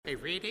A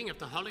reading of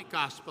the Holy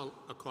Gospel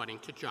according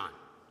to John.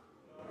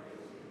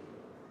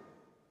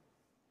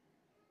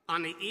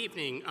 On the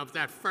evening of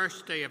that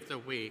first day of the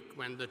week,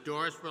 when the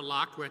doors were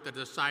locked where the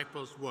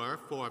disciples were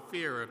for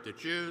fear of the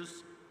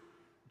Jews,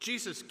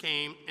 Jesus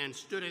came and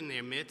stood in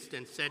their midst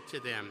and said to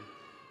them,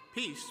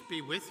 "Peace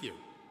be with you."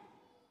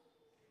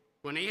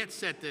 When he had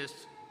said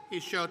this,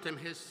 he showed them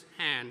his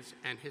hands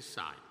and his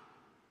side.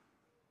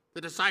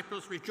 The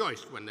disciples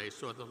rejoiced when they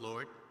saw the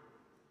Lord.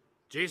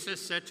 Jesus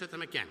said to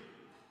them again,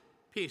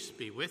 "Peace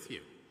be with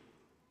you.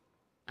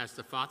 As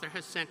the Father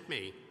has sent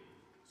me,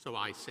 so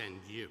I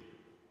send you."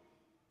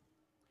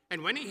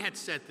 And when he had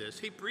said this,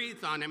 he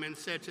breathed on them and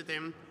said to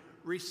them,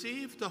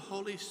 "Receive the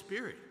Holy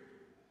Spirit.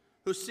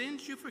 Whose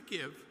sins you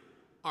forgive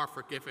are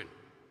forgiven,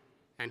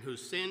 and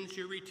whose sins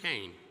you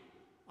retain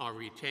are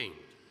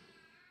retained."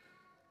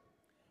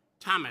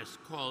 Thomas,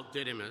 called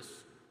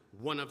Didymus,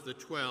 one of the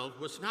 12,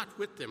 was not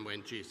with them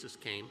when Jesus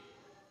came.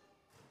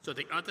 So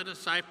the other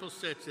disciples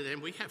said to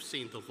them, "We have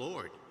seen the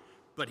Lord."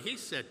 But he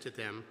said to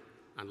them,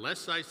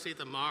 "Unless I see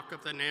the mark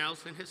of the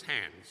nails in his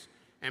hands,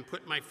 and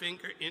put my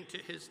finger into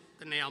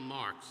the nail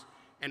marks,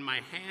 and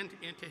my hand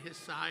into his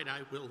side,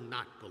 I will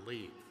not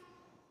believe."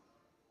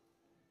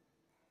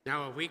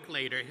 Now a week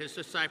later, his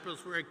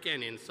disciples were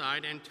again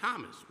inside, and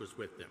Thomas was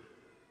with them.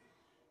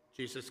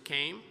 Jesus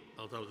came,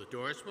 although the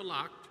doors were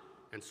locked,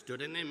 and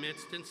stood in their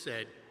midst and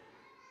said,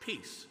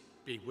 "Peace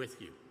be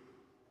with you."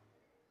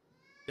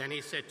 Then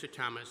he said to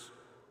Thomas,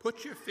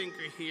 "Put your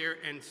finger here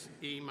and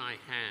see my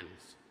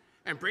hands,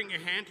 and bring your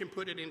hand and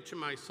put it into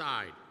my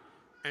side,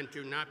 and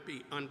do not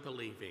be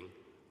unbelieving,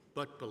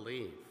 but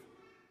believe."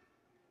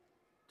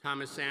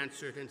 Thomas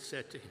answered and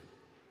said to him,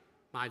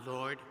 "My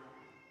Lord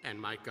and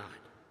my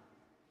God."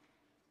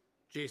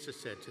 Jesus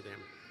said to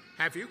them,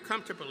 "Have you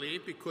come to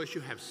believe because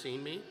you have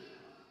seen me?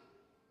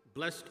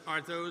 Blessed are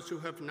those who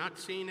have not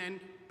seen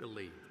and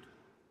believed."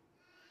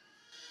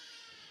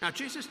 Now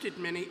Jesus did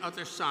many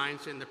other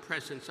signs in the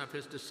presence of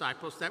his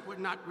disciples that were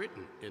not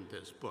written in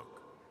this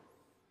book.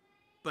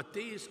 But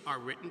these are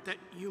written that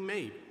you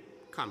may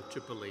come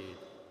to believe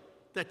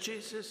that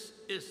Jesus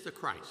is the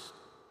Christ,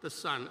 the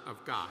Son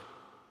of God,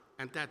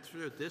 and that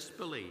through this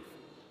belief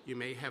you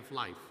may have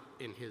life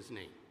in his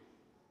name.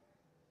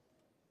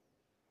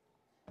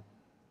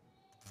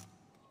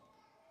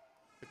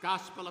 The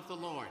Gospel of the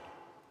Lord.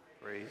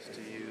 Praise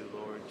to you,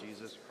 Lord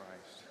Jesus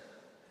Christ.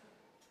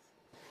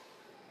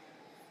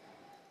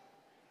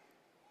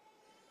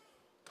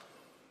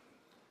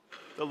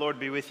 The Lord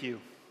be with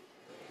you.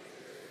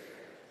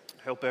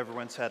 I hope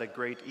everyone's had a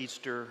great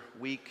Easter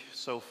week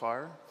so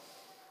far.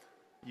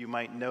 You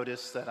might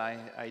notice that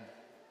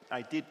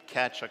I did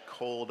catch a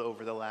cold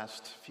over the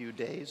last few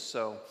days,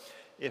 so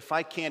if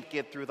I can't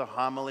get through the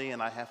homily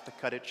and I have to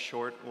cut it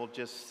short, we'll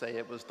just say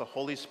it was the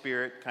Holy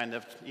Spirit kind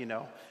of,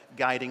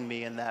 guiding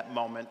me in that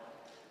moment.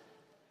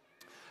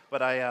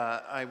 But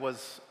I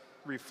was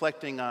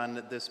reflecting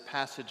on this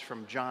passage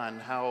from John,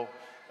 how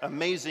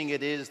amazing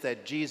it is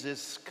that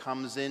Jesus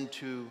comes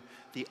into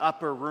the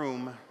upper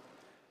room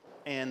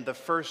and the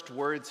first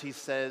words he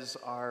says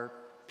are,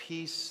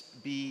 "Peace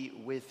be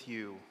with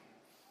you."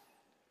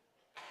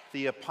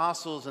 The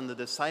apostles and the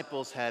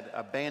disciples had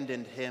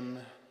abandoned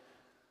him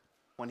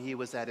when he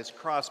was at his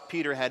cross.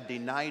 Peter had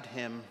denied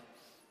him.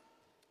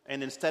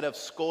 And instead of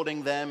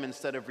scolding them,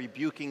 instead of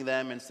rebuking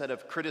them, instead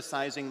of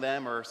criticizing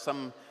them, or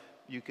some,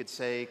 you could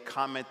say,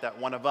 comment that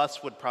one of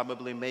us would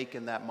probably make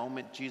in that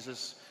moment,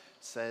 Jesus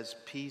says,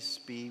 "Peace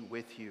be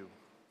with you."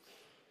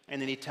 And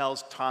then he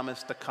tells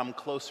Thomas to come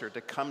closer, to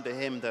come to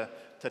him,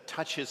 to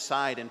touch his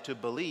side and to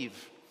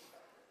believe.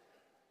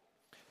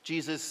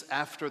 Jesus,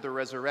 after the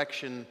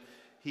resurrection,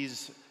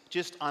 he's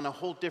just on a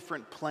whole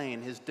different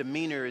plane. His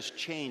demeanor is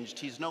changed.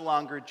 He's no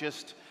longer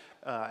just,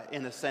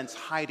 in a sense,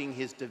 hiding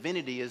his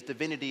divinity. His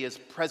divinity is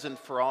present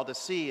for all to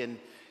see,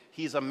 and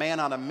he's a man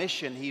on a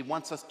mission. He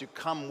wants us to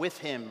come with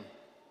him.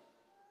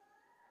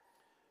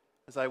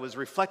 As I was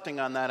reflecting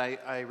on that,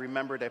 I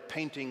remembered a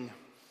painting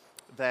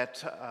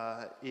that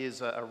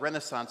is a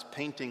Renaissance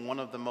painting, one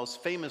of the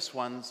most famous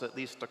ones, at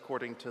least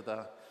according to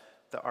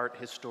the art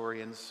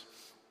historians.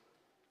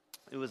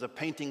 It was a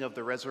painting of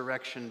the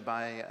resurrection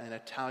by an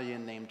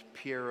Italian named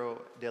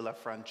Piero della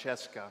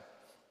Francesca.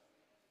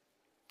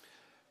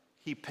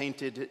 He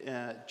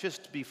painted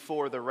just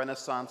before the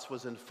Renaissance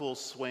was in full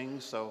swing,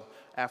 so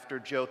after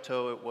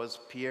Giotto it was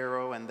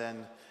Piero, and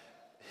then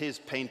his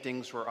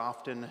paintings were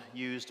often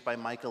used by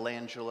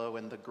Michelangelo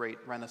and the great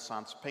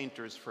Renaissance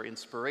painters for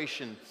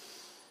inspiration.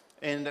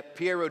 And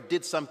Piero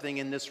did something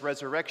in this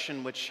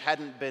resurrection which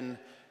hadn't been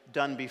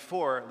done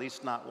before, at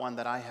least not one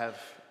that I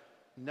have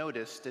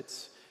noticed.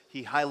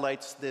 He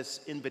highlights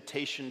this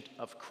invitation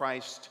of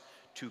Christ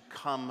to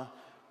come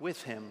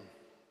with him.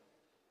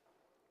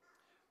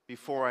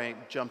 Before I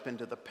jump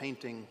into the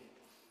painting,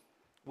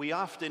 we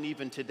often,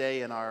 even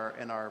today in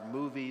our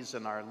movies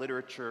and our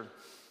literature,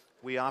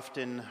 we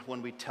often,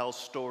 when we tell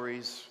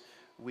stories,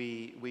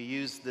 we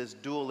use this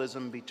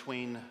dualism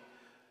between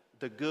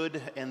the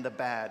good and the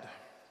bad,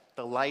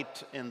 the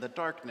light and the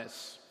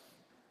darkness.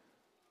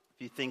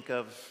 If you think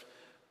of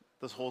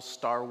this whole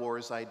Star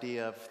Wars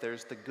idea of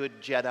there's the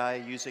good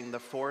Jedi using the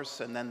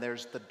Force, and then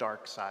there's the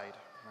dark side,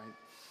 right?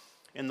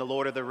 In the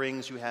Lord of the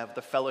Rings, you have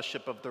the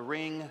Fellowship of the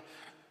Ring,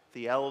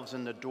 the elves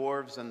and the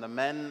dwarves and the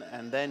men,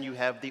 and then you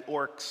have the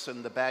orcs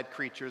and the bad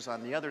creatures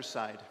on the other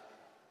side.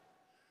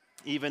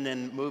 Even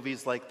in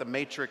movies like The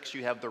Matrix,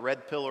 you have the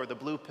red pill or the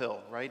blue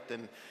pill, right?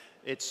 And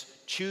it's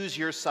choose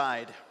your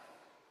side.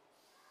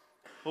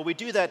 Well, we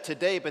do that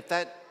today, but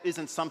that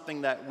isn't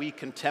something that we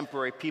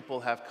contemporary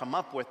people have come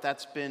up with.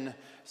 That's been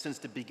since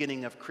the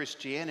beginning of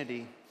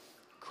Christianity.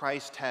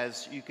 Christ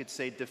has, you could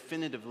say,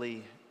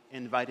 definitively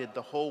invited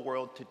the whole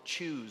world to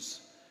choose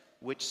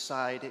which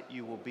side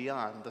you will be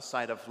on, the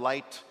side of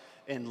light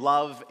and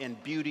love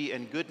and beauty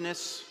and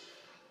goodness,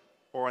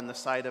 or on the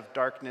side of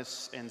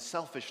darkness and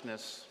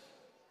selfishness.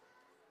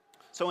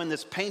 So in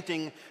this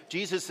painting,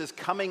 Jesus is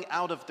coming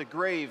out of the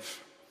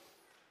grave.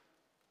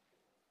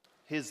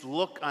 His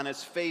look on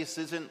his face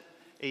isn't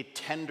a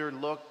tender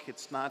look.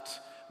 It's not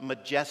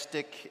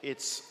majestic.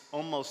 It's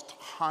almost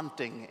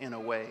haunting in a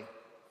way.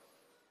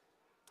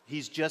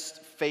 He's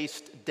just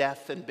faced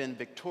death and been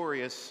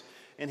victorious,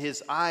 and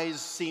his eyes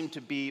seem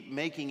to be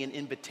making an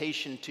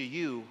invitation to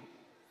you.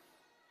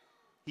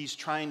 He's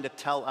trying to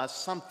tell us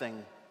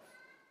something.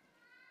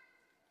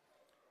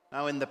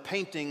 Now, in the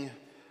painting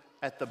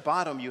at the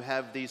bottom, you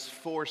have these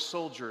 4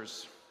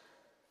 soldiers.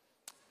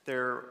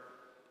 They're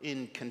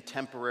in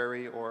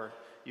contemporary, or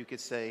you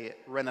could say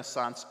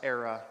Renaissance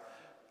era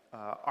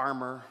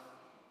armor,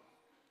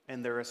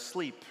 and they're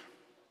asleep.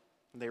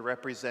 They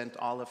represent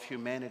all of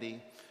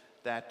humanity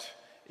that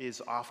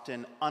is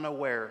often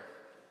unaware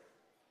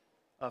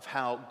of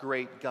how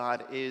great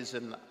God is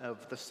and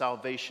of the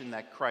salvation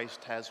that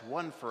Christ has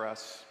won for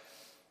us.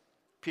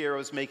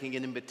 Piero's making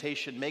an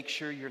invitation. Make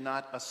sure you're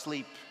not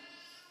asleep.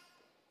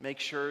 Make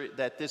sure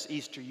that this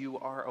Easter you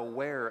are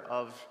aware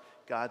of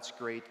God's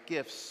great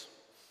gifts.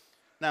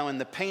 Now, in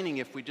the painting,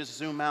 if we just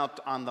zoom out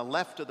on the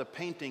left of the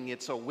painting,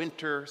 it's a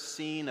winter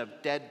scene of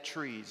dead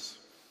trees.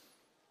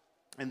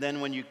 And then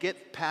when you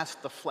get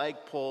past the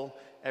flagpole,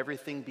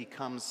 everything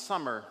becomes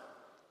summer.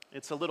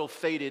 It's a little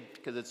faded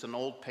because it's an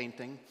old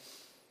painting,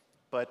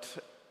 but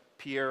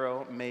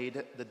Piero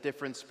made the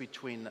difference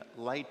between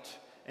light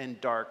and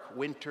dark,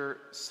 winter,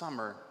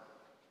 summer.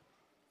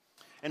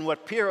 And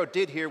what Piero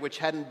did here, which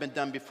hadn't been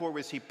done before,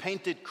 was he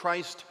painted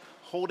Christ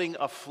holding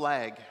a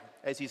flag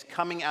as he's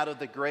coming out of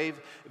the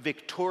grave,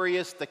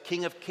 victorious, the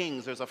King of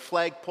Kings. There's a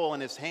flagpole in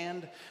his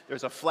hand.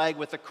 There's a flag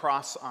with a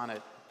cross on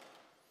it.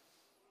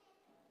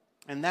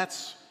 And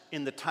that's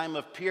in the time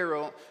of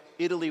Piero.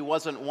 Italy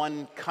wasn't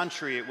one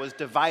country. It was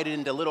divided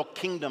into little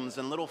kingdoms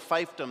and little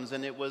fiefdoms,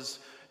 and it was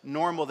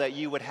normal that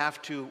you would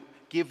have to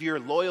give your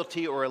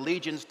loyalty or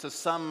allegiance to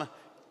some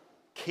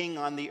king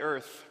on the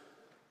earth.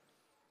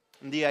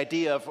 And the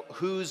idea of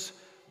whose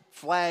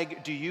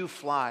flag do you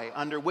fly,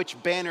 under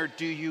which banner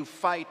do you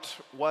fight,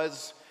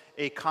 was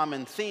a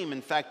common theme.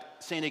 In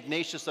fact, St.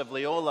 Ignatius of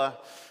Loyola,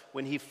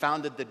 when he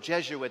founded the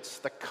Jesuits,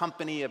 the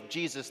Company of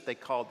Jesus they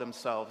called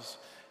themselves,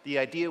 the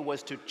idea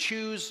was to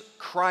choose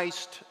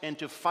Christ and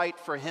to fight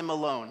for him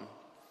alone,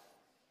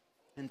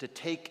 and to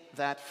take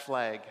that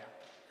flag.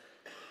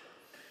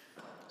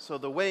 So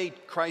the way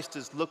Christ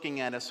is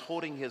looking at us,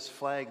 holding his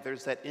flag,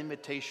 there's that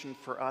invitation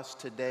for us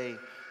today.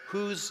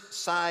 Whose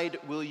side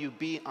will you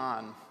be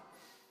on?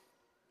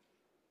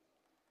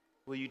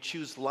 Will you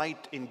choose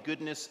light and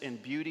goodness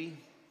and beauty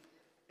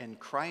and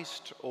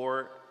Christ,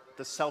 or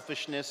the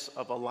selfishness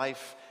of a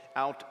life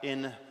out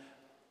in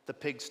the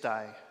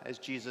pigsty, as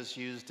Jesus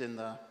used in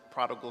the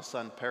prodigal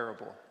son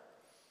parable?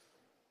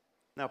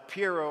 Now,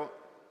 Piero,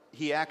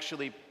 he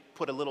actually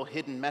put a little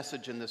hidden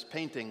message in this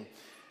painting.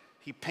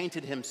 He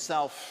painted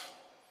himself.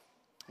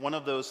 One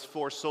of those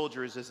 4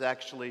 soldiers is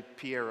actually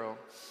Piero.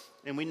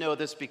 And we know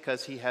this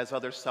because he has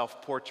other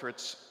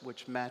self-portraits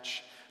which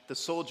match the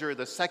soldier,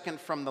 the second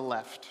from the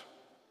left.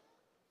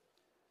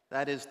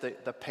 That is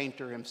the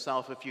painter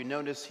himself. If you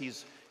notice,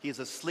 he's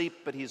asleep,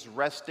 but he's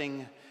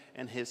resting,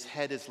 and his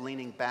head is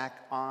leaning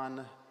back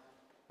on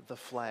the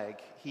flag.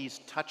 He's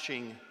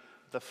touching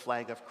the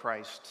flag of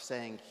Christ,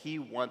 saying he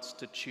wants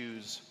to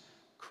choose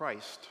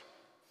Christ.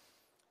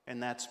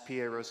 And that's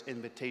Piero's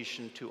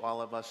invitation to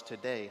all of us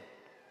today.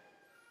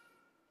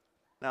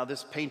 Now,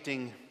 this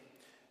painting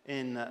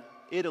in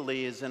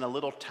Italy is in a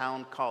little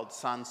town called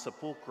San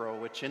Sepolcro,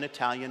 which in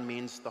Italian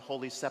means the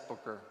Holy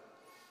Sepulchre.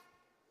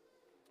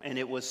 And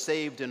it was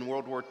saved in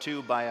World War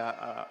II by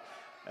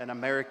an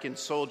American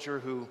soldier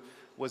who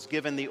was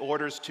given the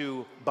orders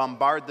to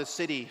bombard the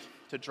city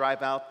to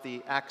drive out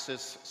the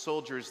Axis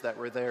soldiers that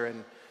were there.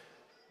 And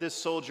this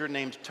soldier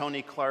named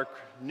Tony Clark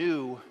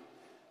knew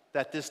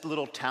that this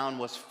little town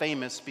was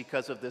famous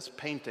because of this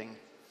painting.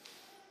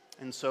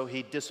 And so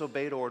he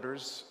disobeyed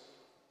orders,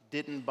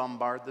 didn't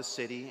bombard the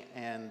city,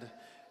 and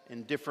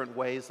in different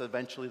ways,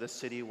 eventually the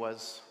city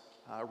was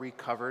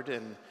recovered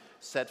and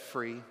set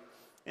free.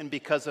 And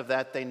because of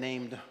that, they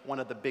named one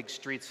of the big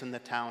streets in the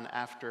town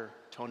after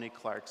Tony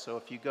Clark. So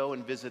if you go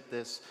and visit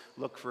this,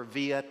 look for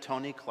Via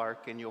Tony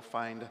Clark, and you'll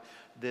find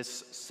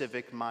this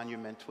civic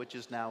monument, which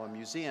is now a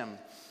museum.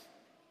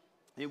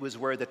 It was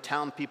where the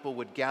town people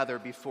would gather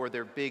before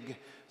their big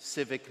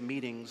civic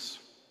meetings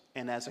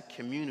and as a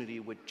community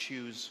would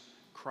choose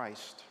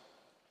Christ.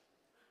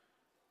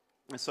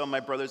 And so, my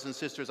brothers and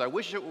sisters, I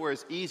wish it were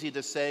as easy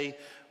to say,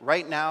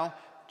 right now,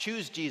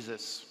 choose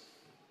Jesus.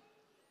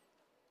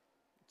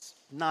 It's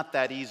not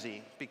that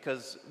easy,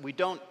 because we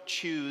don't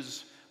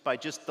choose by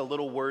just the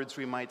little words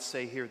we might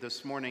say here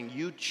this morning.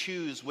 You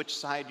choose which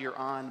side you're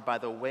on by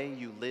the way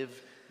you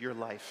live your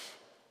life.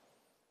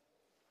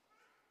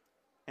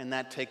 And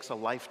that takes a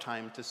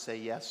lifetime to say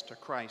yes to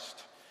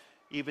Christ.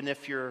 Even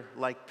if you're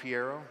like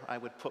Piero, I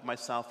would put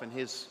myself in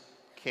his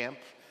camp.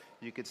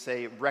 You could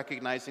say,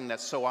 recognizing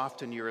that so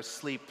often you're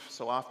asleep,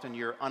 so often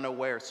you're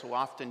unaware, so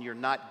often you're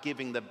not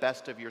giving the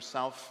best of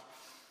yourself.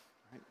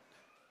 Right?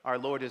 Our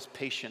Lord is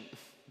patient.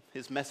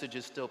 His message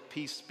is still,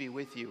 peace be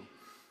with you.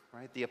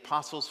 Right? The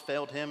apostles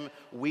failed him.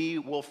 We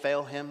will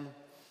fail him.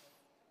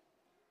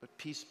 But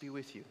peace be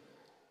with you.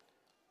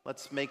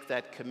 Let's make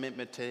that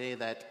commitment today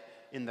that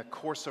in the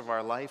course of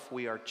our life,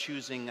 we are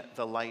choosing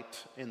the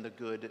light and the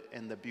good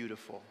and the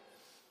beautiful.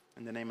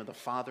 In the name of the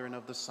Father, and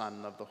of the Son,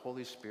 and of the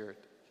Holy Spirit,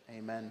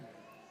 amen.